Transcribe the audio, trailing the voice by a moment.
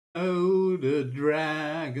the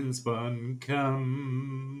dragon spawn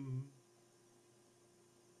come.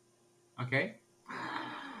 Okay.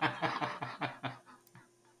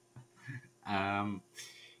 um,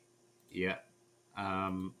 yeah.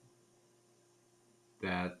 Um,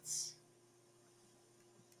 that's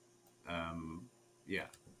yeah.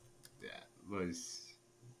 That was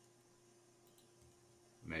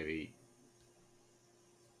maybe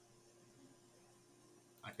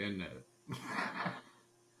I don't know.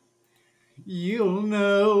 You'll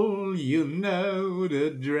know the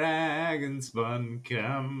dragon spawn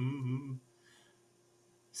come.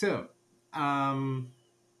 So, up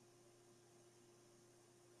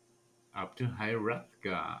to High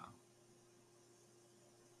Hrothgar.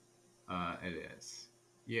 It is.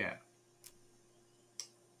 Yeah,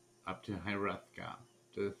 up to High Hrothgar.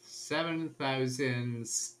 The 7,000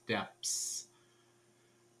 steps.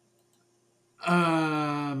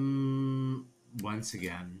 Once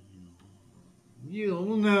again.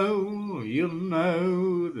 You'll know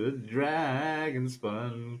the dragon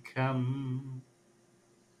spawn come.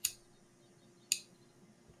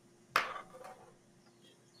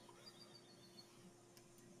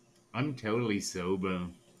 I'm totally sober.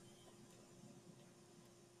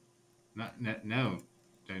 No,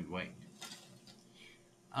 don't wait.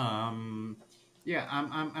 Yeah,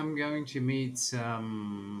 I'm going to meet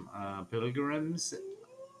some pilgrims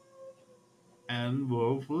and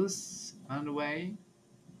wolves on the way.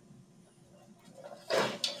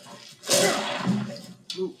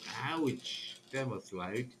 Ooh, ouch! That was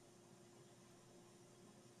loud.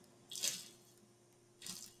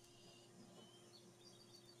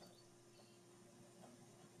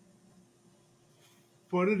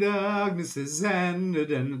 For the darkness has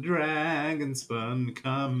ended and the dragon spawn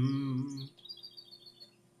come.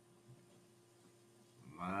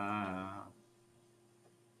 Wow.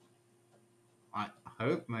 I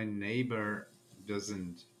hope my neighbor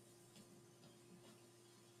doesn't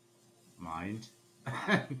mind.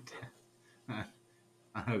 I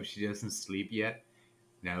hope she doesn't sleep yet.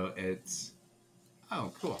 No, it's...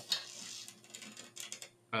 Oh, cool.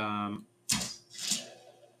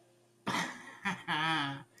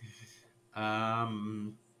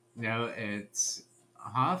 No, it's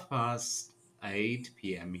 8:30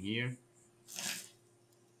 p.m. here.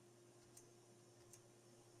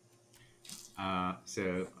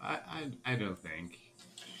 So I don't think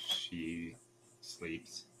she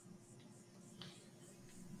sleeps.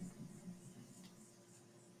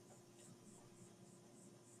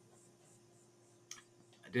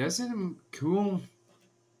 There's a cool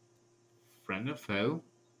friend or foe?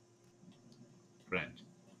 Friend.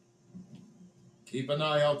 Keep an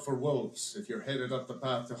eye out for wolves if you're headed up the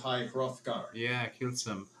path to High Hrothgar. Yeah, I killed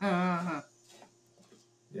some.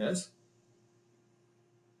 Yes?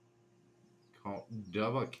 Called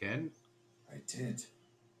Double Ken? I did.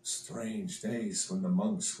 Strange days when the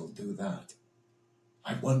monks will do that.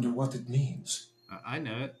 I wonder what it means. I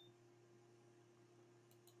know it.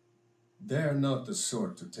 They're not the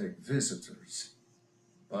sort to take visitors.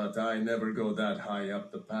 But I never go that high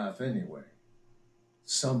up the path anyway.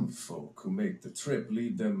 Some folk who make the trip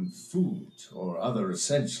leave them food or other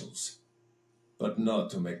essentials, but not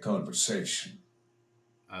to make conversation.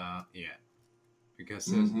 Yeah.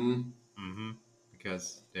 Because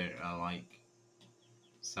because they are like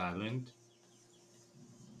silent.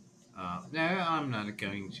 No, I'm not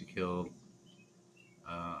going to kill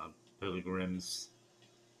pilgrims.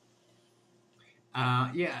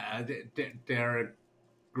 Yeah, there are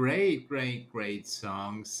great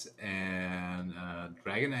songs and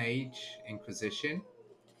Dragon Age Inquisition,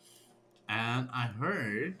 and I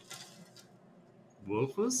heard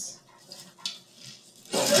Wolfus.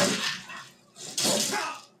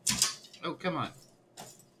 Oh, come on,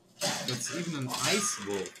 that's even an ice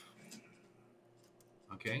wolf.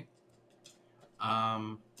 Okay.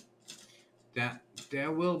 That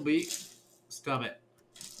there will be. Stop it.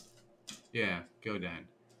 Yeah, go down.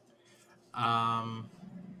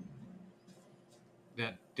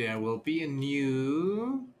 That there will be a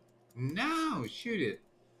new. No, shoot it.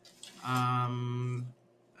 Um,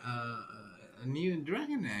 a new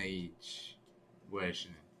Dragon Age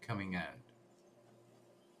version coming out.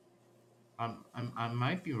 I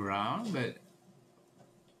might be wrong, but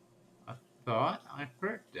I thought I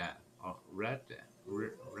heard that or read it.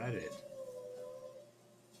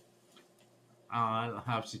 I'll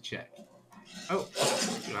have to check.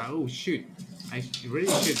 Oh shoot! I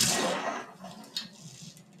really should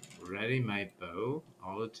ready my bow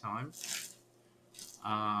all the time.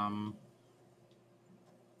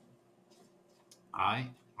 I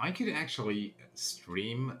could actually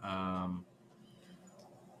stream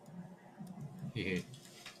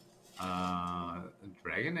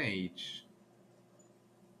Dragon Age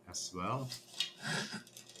as well.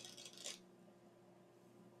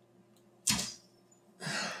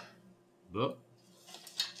 But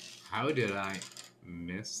how did I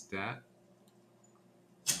miss that?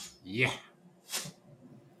 Yeah.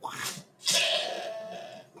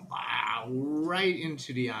 Wow, right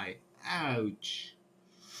into the eye. Ouch.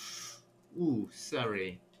 Ooh,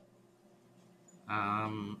 sorry.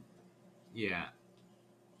 Yeah.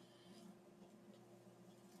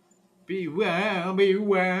 Beware,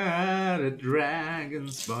 beware, the dragon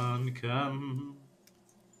spawn come.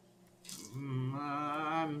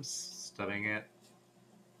 I'm studying it.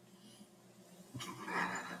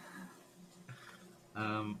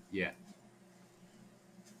 Yeah.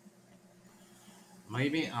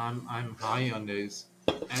 Maybe I'm high on those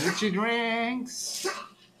energy drinks.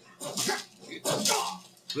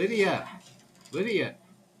 Lydia, Lydia.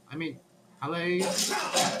 I mean, hello,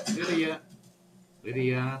 Lydia,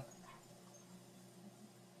 Lydia.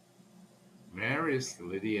 Where is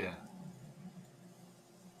Lydia?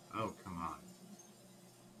 Oh, come on.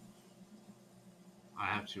 I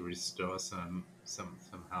have to restore some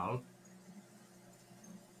health.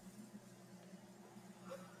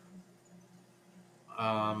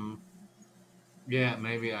 Yeah,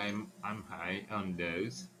 maybe I'm high on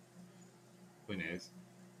those. Who knows?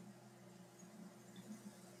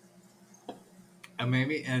 And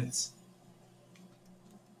maybe it's.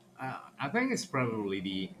 I think it's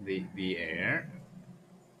probably the air.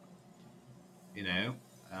 You know,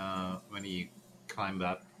 when you climb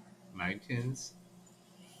up mountains,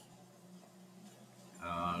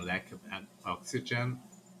 lack of oxygen.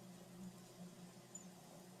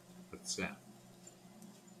 What's that?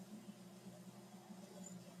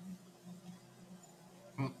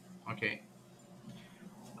 Hmm, okay.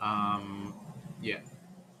 Yeah.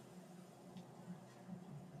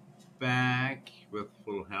 Back with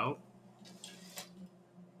full health.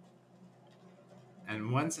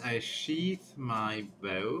 And once I sheath my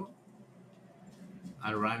bow,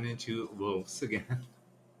 I run into wolves again.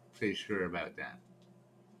 Pretty sure about that.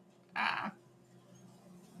 Ah.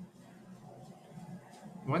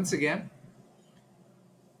 Once again,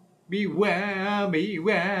 beware,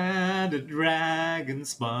 beware, the dragon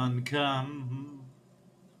spawn come.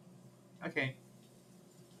 Okay.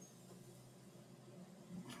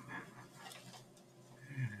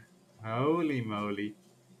 Holy moly.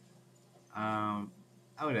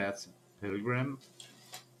 Oh, that's a pilgrim.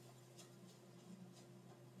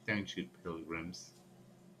 Don't shoot pilgrims.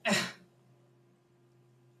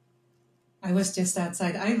 I was just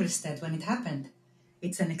outside Iverstead when it happened.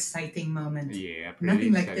 It's an exciting moment. Yeah, pretty Nothing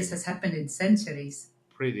exciting. like this has happened in centuries.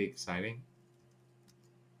 Pretty exciting.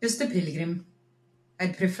 Just a pilgrim.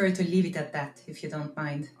 I'd prefer to leave it at that, if you don't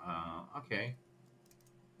mind. Okay.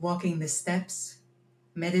 Walking the steps,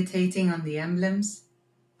 meditating on the emblems.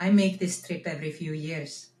 I make this trip every few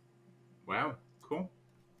years. Wow, cool.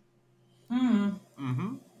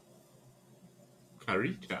 Mm-hmm.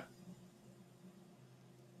 Carita.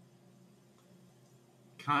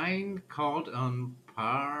 Kind called on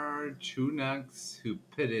Parchunags who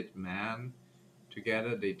pitted man.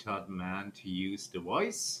 Together they taught man to use the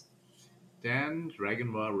voice. Then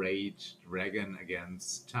Dragon War raged, dragon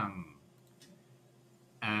against tongue.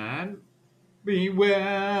 And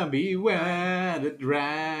beware, beware, the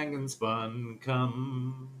dragon spawn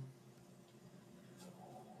come.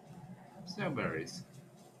 Snowberries.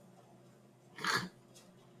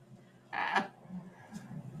 Ah,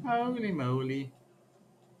 holy moly.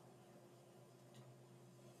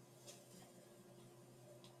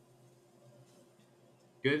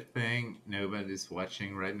 Good thing nobody's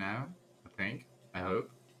watching right now, I think. I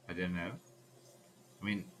hope. I don't know. I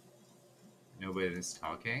mean, nobody's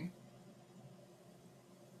talking.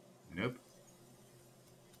 Nope.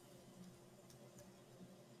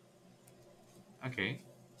 Okay.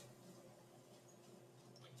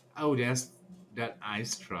 Oh, there's that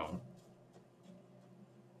ice troll.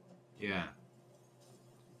 Yeah.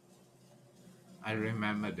 I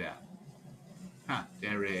remember that. Huh,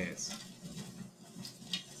 there it is.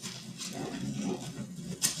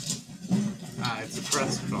 Ah, it's a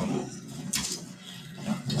frost troll.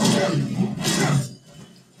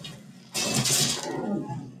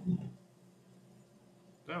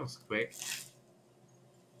 That was quick.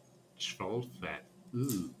 Troll fat.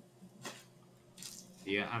 Ooh.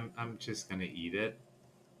 Yeah, I'm just gonna eat it.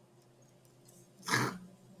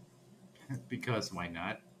 Because why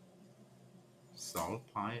not? Salt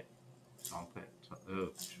pie. Salt pie.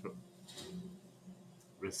 Oh,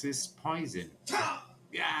 resist poison.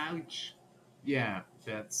 Ouch. Yeah,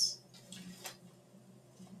 that's.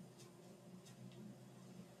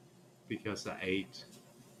 because I ate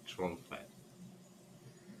troll fat.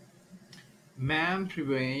 Man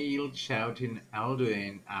prevailed, shouting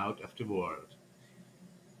Alduin out of the world,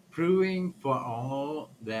 proving for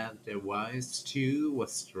all that their wise too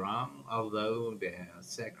was strong, although their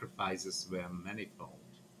sacrifices were manifold.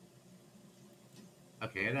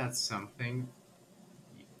 Okay, that's something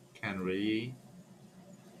you can really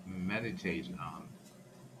meditate on.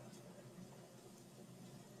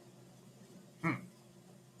 Hmm.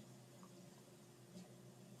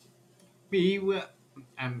 We were.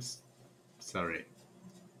 Sorry.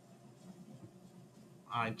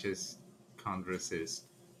 I just can't resist.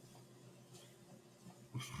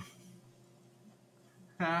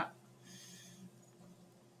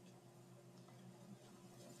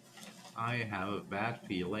 I have a bad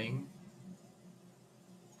feeling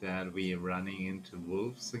that we are running into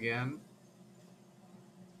wolves again.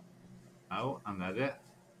 Oh, another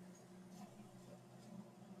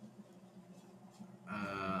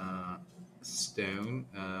stone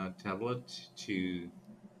tablet to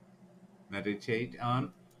meditate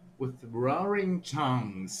on. With roaring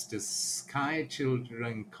tongues, the Sky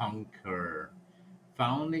Children conquer,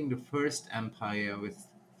 founding the first empire with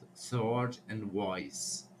sword and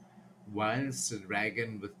voice, whilst the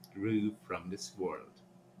dragon withdrew from this world.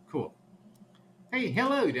 Cool. Hey,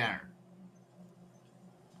 hello there!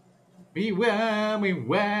 Beware,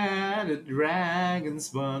 the dragon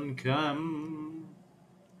spawn come.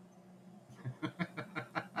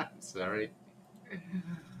 Sorry.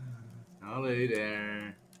 Hello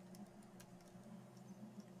there.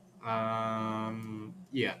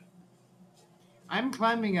 Yeah. I'm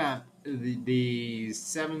climbing up the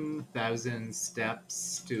 7,000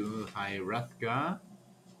 steps to High Hrothgar.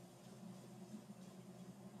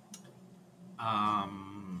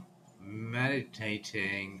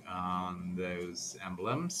 Meditating on those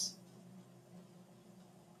emblems.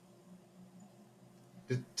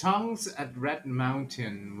 The tongues at Red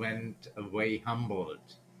Mountain went away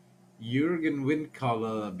humbled. Jurgen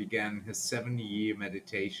Windcaller began his 7-year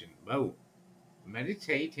meditation. Whoa,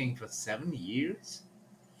 meditating for 7 years?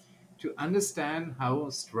 To understand how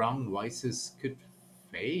strong voices could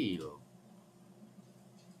fail.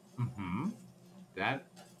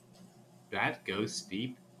 That goes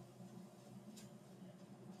deep.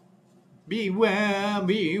 Beware,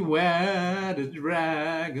 the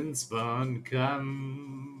dragon spawn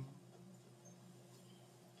come.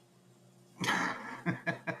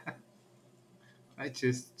 I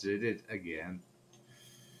just did it again.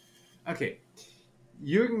 Okay.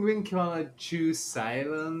 Jurgen Windcaller chose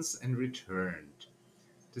silence and returned.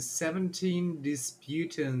 The 17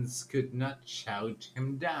 disputants could not shout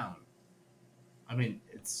him down. I mean,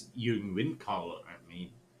 it's Jurgen Windcaller. I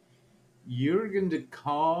mean, Jurgen the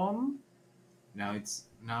Calm. Now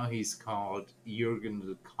he's called Jurgen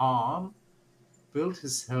the Calm. Built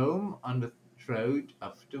his home on the throat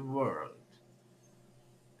of the world.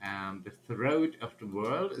 And the throat of the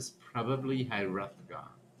world is probably High Hrothgar.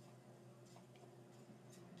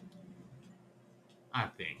 I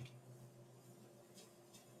think.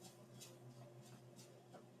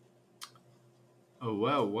 Oh,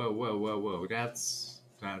 whoa. That's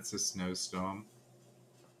a snowstorm.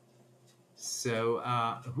 So,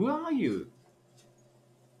 who are you?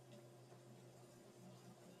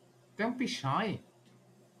 Don't be shy.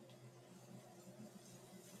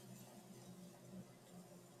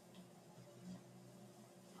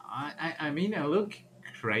 I mean, I look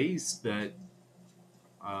crazed, but,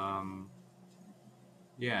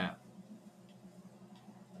 yeah,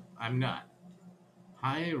 I'm not.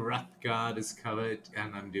 High Hrothgar is covered,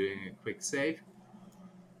 and I'm doing a quick save.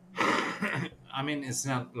 I mean, it's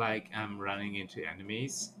not like I'm running into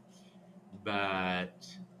enemies, but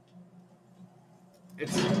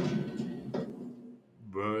it's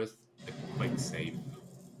worth a quick save.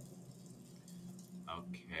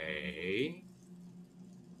 Okay.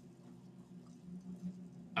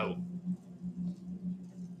 Oh.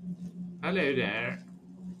 Hello there.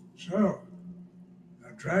 So,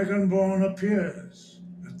 a dragonborn appears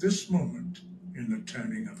at this moment in the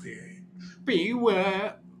turning of the age.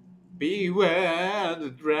 Beware,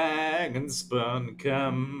 the dragon spawn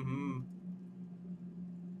come.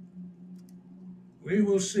 We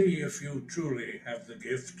will see if you truly have the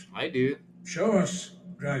gift. I do. Show us,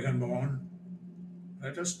 dragonborn.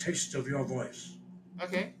 Let us taste of your voice.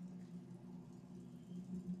 Okay.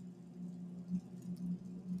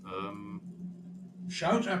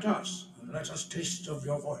 Shout at us and let us taste of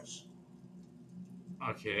your voice.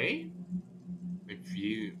 Okay. If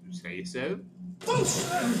you say so.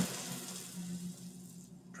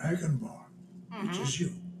 Dragonborn, it is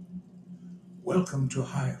you. Welcome to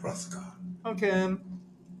High Hrothgar. Okay.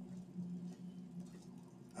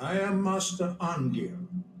 I am Master Angir.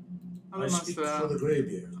 Hello, I speak for the Master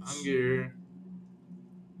Greybeards. Angir.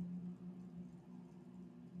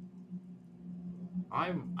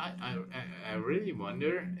 I really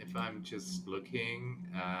wonder if I'm just looking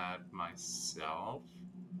at myself.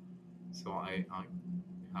 So I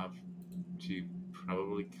have to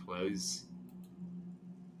probably close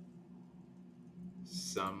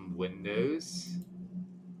some windows.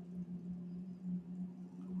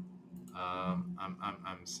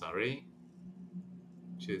 I'm sorry.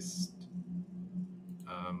 Just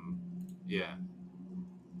yeah.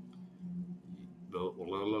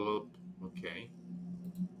 Okay.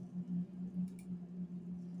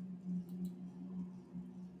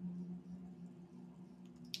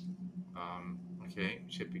 Okay,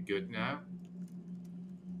 should be good now.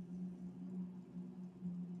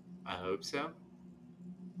 I hope so.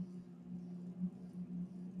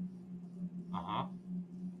 Uh-huh.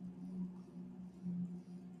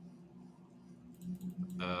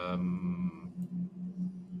 Um,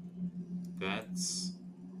 that's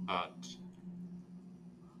odd.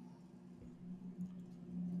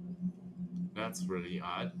 That's really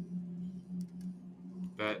odd.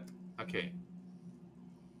 But okay.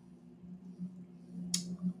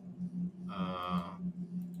 Uh,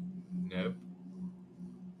 nope.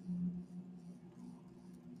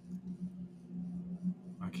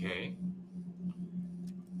 Okay.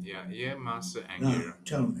 Yeah, Master Now, Anger.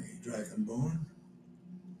 tell me, Dragonborn,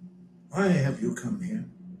 why have you come here?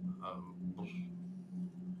 Um,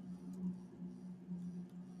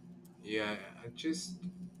 yeah, just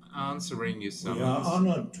answering your We are summons.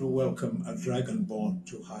 honored to welcome a Dragonborn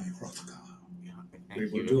to High Hrothgar. Yeah, We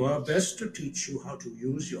thank will you. do our best to teach you how to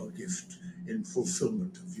use your gift in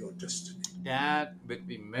fulfillment of your destiny. That would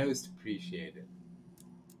be most appreciated.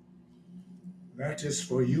 That is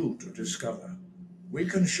for you to discover. We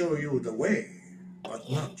can show you the way, but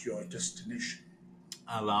not your destination.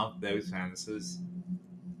 I love those answers.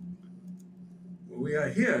 We are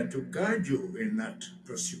here to guide you in that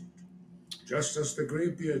pursuit, just as the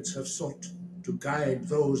Greybeards have sought to guide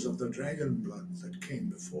those of the dragon blood that came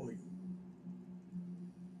before you.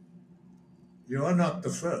 You are not the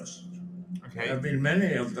first. There have Okay. been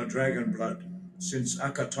many of the dragon blood since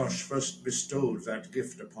Akatosh first bestowed that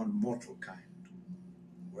gift upon mortal kind.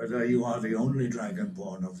 Whether you are the only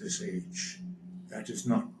dragonborn of this age, that is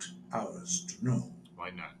not ours to know. Why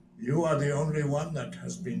not? You are the only one that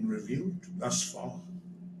has been revealed thus far.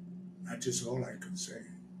 That is all I can say.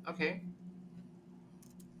 Okay.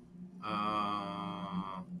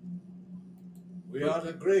 We are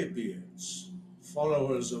the Greybeards,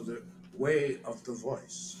 followers of the Way of the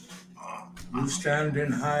Voice. You stand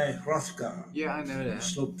in High Hrothgar, Yeah, I know on the that.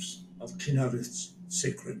 slopes of Kinnarid's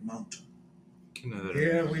sacred mountain. Kinnarid.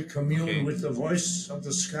 Here we commune Okay. with the voice of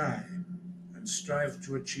the sky and strive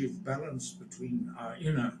to achieve balance between our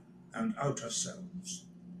inner and outer selves.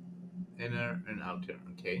 Inner and outer.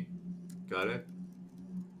 Okay. Got it.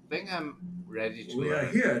 Think I'm ready to We learn.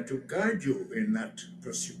 are here to guide you in that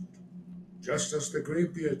pursuit, just as the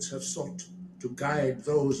Greybeards have sought to guide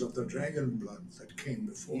those of the dragon blood that came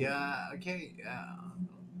before. Yeah, okay.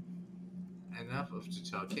 Enough of the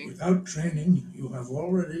talking. Without training, you have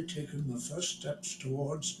already taken the first steps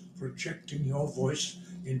towards projecting your voice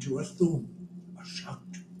into a thum, a shout.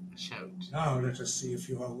 Shout. Now let us see if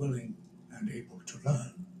you are willing and able to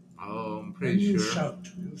learn. Oh, I'm When pretty you sure. shout,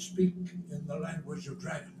 you speak in the language of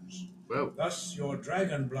dragons. Whoa. Thus, your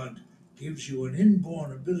dragon blood gives you an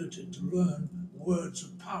inborn ability to learn words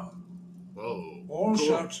of power. Whoa. All Cool.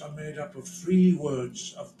 shouts are made up of 3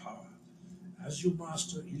 words of power. As you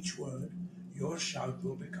master each word, your shout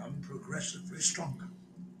will become progressively stronger.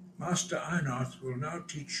 Master Einarth will now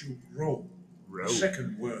teach you Ro, Row. the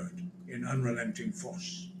second word in unrelenting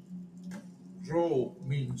force. Ro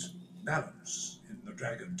means balance in the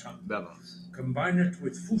dragon tongue. Balance. Combine it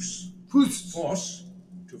with Fus, Fus. force,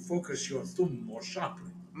 to focus your thumb more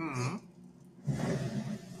sharply. Mm-hmm.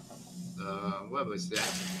 What was that?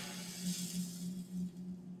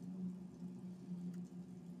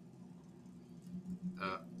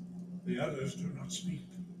 The others do not speak.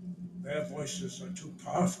 Their voices are too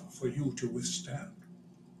powerful for you to withstand.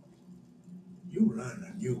 You learn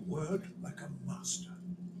a new word like a master.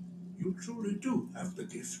 You truly do have the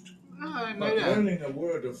gift. I know But that. learning a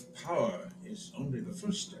word of power is only the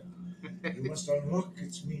first step. You must unlock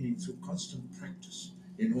its meaning through constant practice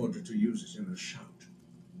in order to use it in a shout.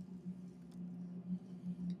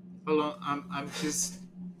 Hold on, I'm just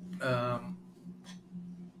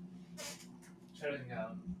turning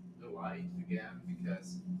down the light again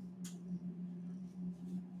because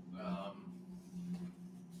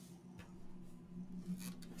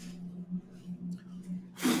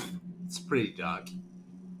pretty dark.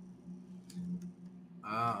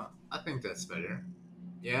 I think that's better.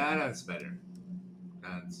 Yeah, that's better.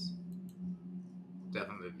 That's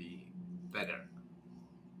definitely better.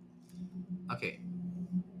 Okay,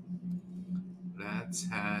 let's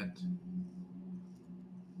head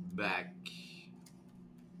back.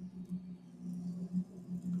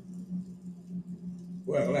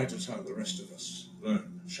 Well, that is how the rest of us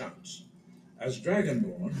learn shouts. As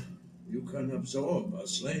Dragonborn, you can absorb a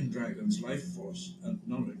slain dragon's life force and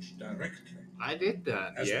knowledge directly. I did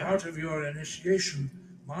that, As yeah. part of your initiation,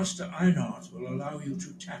 Master Einard will allow you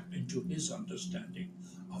to tap into his understanding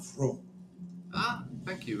of role. Ah,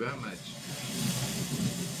 thank you very much.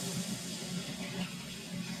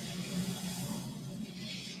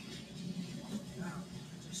 Now,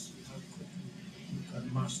 let us see how quickly you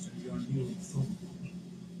can master your new thumb.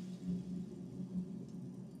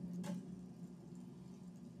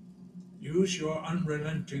 Use your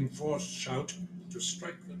unrelenting force shout to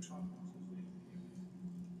strike the target.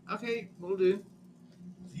 Okay, we'll do.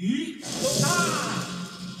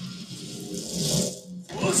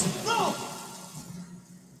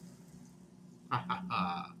 Ha ha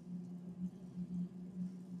ha.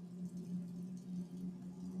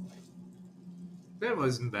 That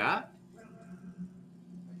wasn't bad.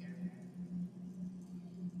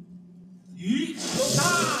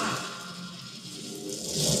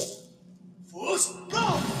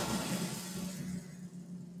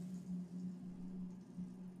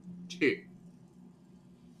 Two.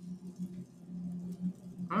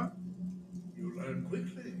 Huh? You learn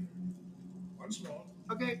quickly. Once more.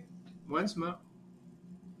 Okay, once more.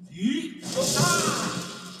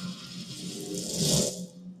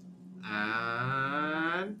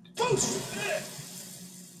 And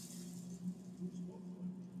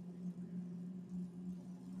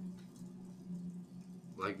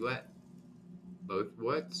like what? Both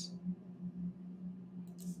words?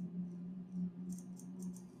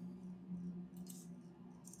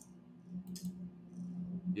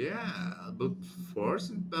 Yeah, about force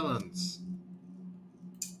and balance.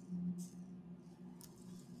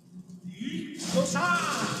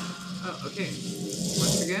 Oh, okay.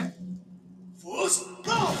 Once again.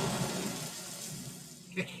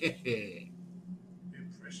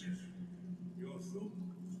 Impressive. Your thumb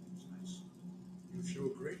is nice. You show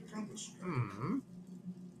great promise. Hmm.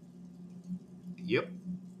 Yep.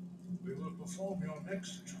 We will perform your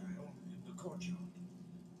next trial in the courtyard.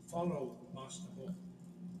 Follow Master Hall.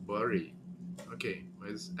 Worry. Okay,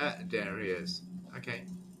 where's there he is. Okay.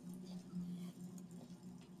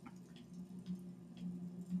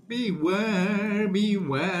 Beware,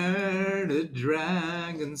 beware, the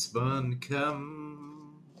dragon spawn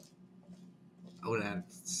come. Oh,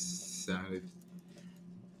 that sounded.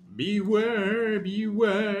 Beware,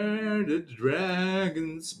 beware, the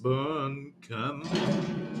dragon spawn come.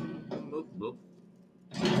 Boop, boop.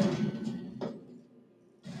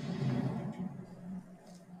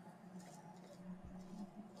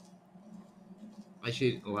 I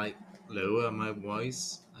should like lower my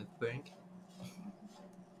voice, I think.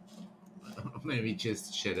 Or maybe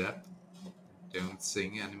just shut up. Don't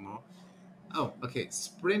sing anymore. Oh, okay,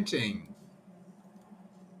 sprinting.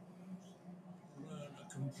 Learn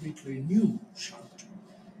a completely new shout.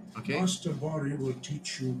 Okay. Master Bori will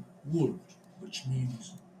teach you wood, which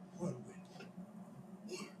means whirlwind.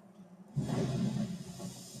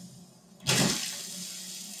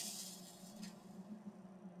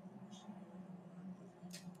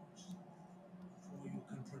 Before you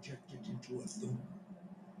can project it into a thumb.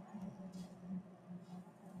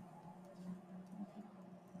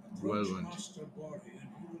 Approach Whirlwind. Master Bori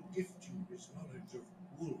and he will gift you his knowledge of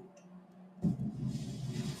wood.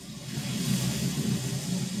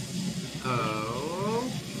 Oh.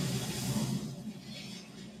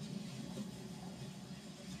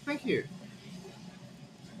 Thank you.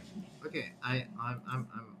 Okay,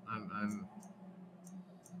 I'm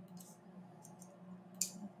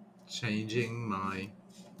changing my.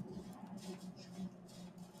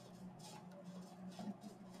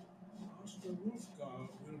 Master Hrothgar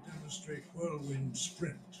will demonstrate whirlwind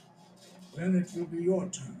sprint. Then it will be your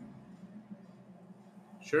turn.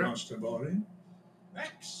 Sure. Master Bori.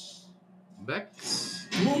 X. Bex.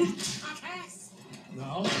 Wood.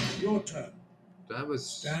 Now, your turn. That was.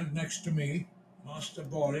 Stand next to me. Master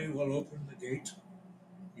Bori will open the gate.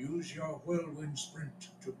 Use your whirlwind sprint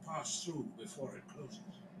to pass through before it closes.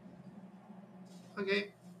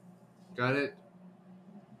 Okay. Got it.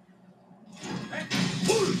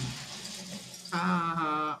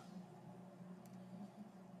 Ha.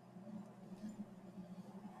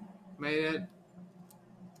 Made it.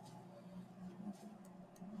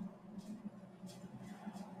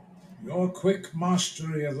 Your quick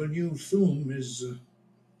mastery of a new theme is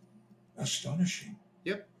astonishing.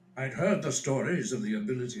 Yep. I'd heard the stories of the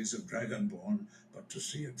abilities of Dragonborn, but to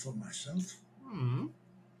see it for myself. Hmm.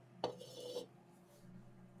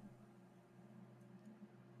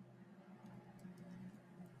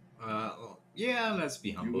 Yeah, let's be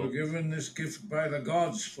You humble. were given this gift by the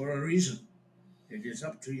gods for a reason. It is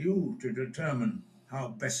up to you to determine how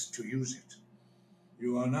best to use it.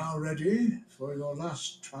 You are now ready for your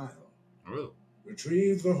last trial. Oh.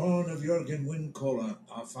 Retrieve the horn of Jurgen Windcaller,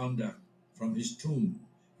 our founder, from his tomb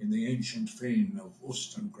in the ancient fane of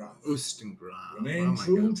Ustengrav. Ustengrav. Remain Oh my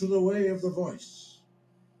true God. to the way of the voice,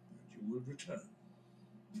 and you will return.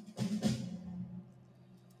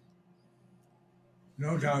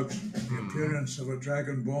 No doubt, the appearance of a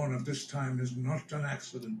dragonborn of this time is not an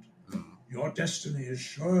accident. Your destiny is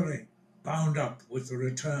surely bound up with the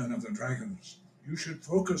return of the dragons. You should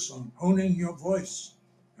focus on honing your voice,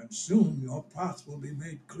 and soon your path will be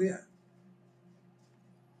made clear.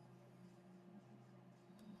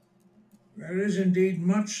 There is indeed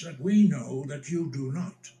much that we know that you do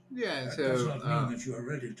not. Yeah, That so does not mean that you are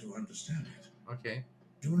ready to understand it. okay.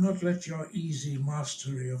 Do not let your easy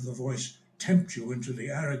mastery of the voice tempt you into the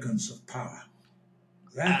arrogance of power.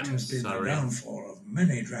 That I'm has been sorry. the downfall of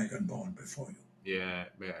many dragonborn before you. Yeah,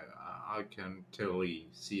 I can totally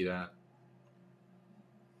see that.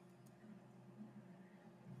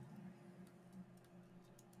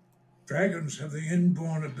 Dragons have the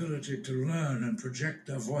inborn ability to learn and project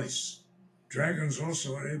their voice. Dragons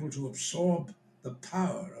also are able to absorb the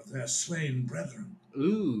power of their slain brethren.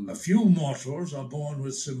 Ooh. A few mortals are born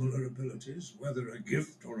with similar abilities. Whether a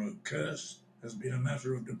gift or a curse has been a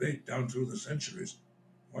matter of debate down through the centuries.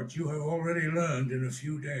 What you have already learned in a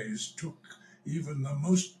few days took even the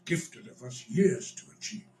most gifted of us years to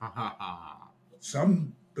achieve. Ha ha ha.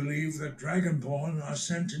 Some believe that dragonborn are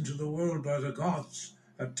sent into the world by the gods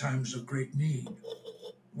at times of great need.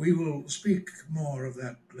 We will speak more of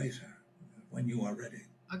that later, when you are ready.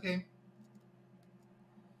 Okay.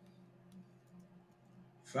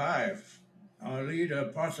 5. Our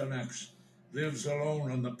leader, Parthenax, lives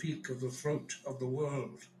alone on the peak of the throat of the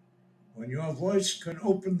world. When your voice can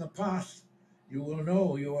open the path, you will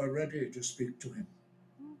know you are ready to speak to him.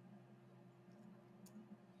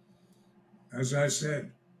 As I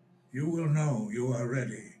said, you will know you are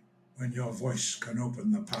ready when your voice can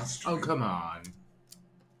open the path to him. Oh, come on.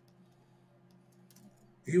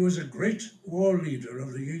 He was a great war leader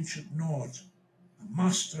of the ancient Nords, a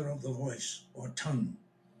master of the voice, or tongue.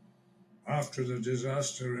 After the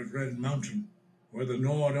disaster at Red Mountain, where the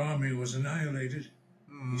Nord army was annihilated,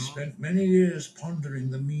 he spent many years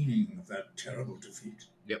pondering the meaning of that terrible defeat.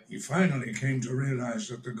 Yep. He finally came to realize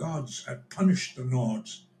that the gods had punished the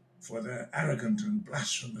Nords for their arrogant and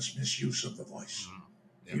blasphemous misuse of the voice.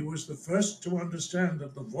 Yep. He was the first to understand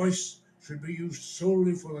that the voice should be used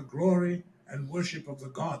solely for the glory and worship of the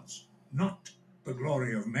gods, not the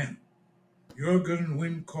glory of men. Jurgen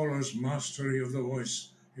Windcaller's mastery of the voice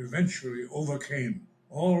eventually overcame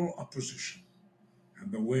all opposition,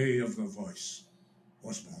 and the way of the voice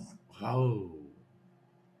was born. Oh.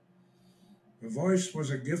 The voice was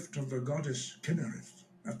a gift of the goddess Kinnereth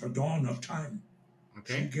at the dawn of time.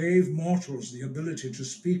 She Okay. gave mortals the ability to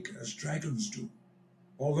speak as dragons do.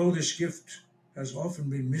 Although this gift has often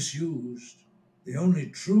been misused, the only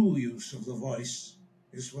true use of the voice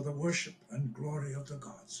is for the worship and glory of the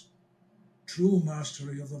gods. True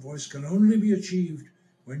mastery of the voice can only be achieved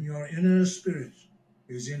when your inner spirit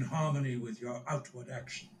is in harmony with your outward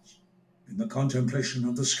actions. In the contemplation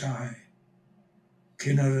of the sky,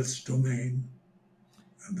 Kinnereth's domain,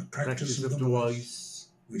 and the practice of the voice,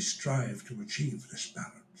 we strive to achieve this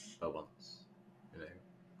balance. Balance. You know.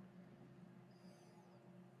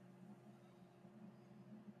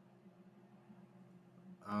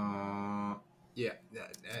 Yeah.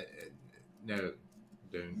 No.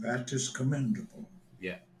 Don't. That is commendable.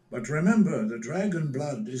 Yeah. But remember, the dragon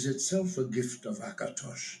blood is itself a gift of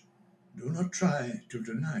Akatosh. Do not try to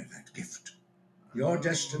deny that gift. Your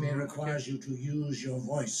destiny requires you to use your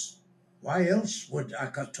voice. Why else would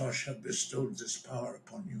Akatosh have bestowed this power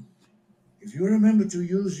upon you? If you remember to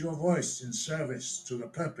use your voice in service to the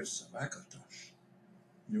purpose of Akatosh,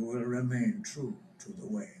 you will remain true to the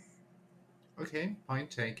way. Okay.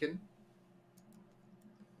 Point taken.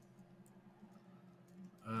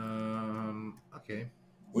 Okay.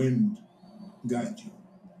 Wind, guide you.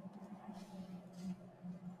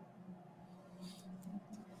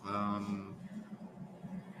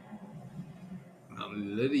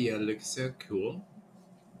 Lydia looks so cool.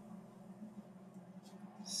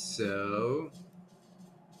 So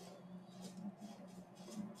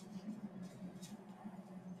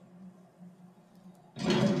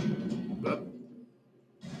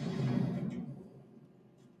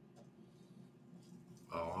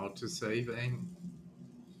to saving.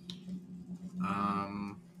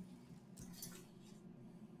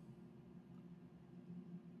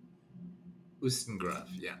 Ustengrav,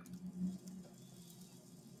 yeah.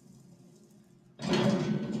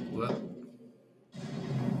 Well,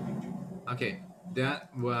 okay,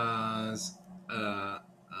 that was a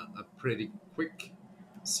pretty quick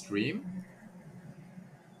stream.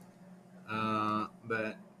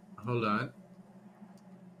 But hold on.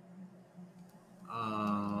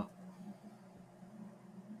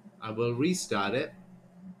 I will restart it.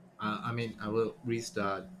 I will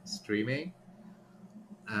restart streaming,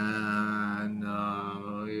 and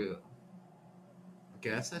I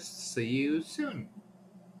guess I see you soon.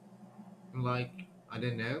 Like, I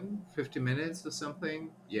don't know, 50 minutes or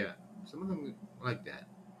something. Yeah, something like that.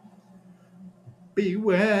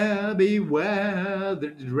 Beware, beware,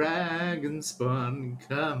 the dragon spawn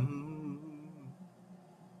come.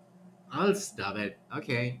 I'll stop it.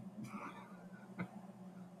 Okay.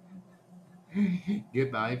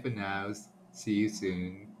 Goodbye for now. See you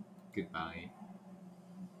soon. Goodbye.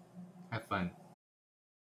 Have fun.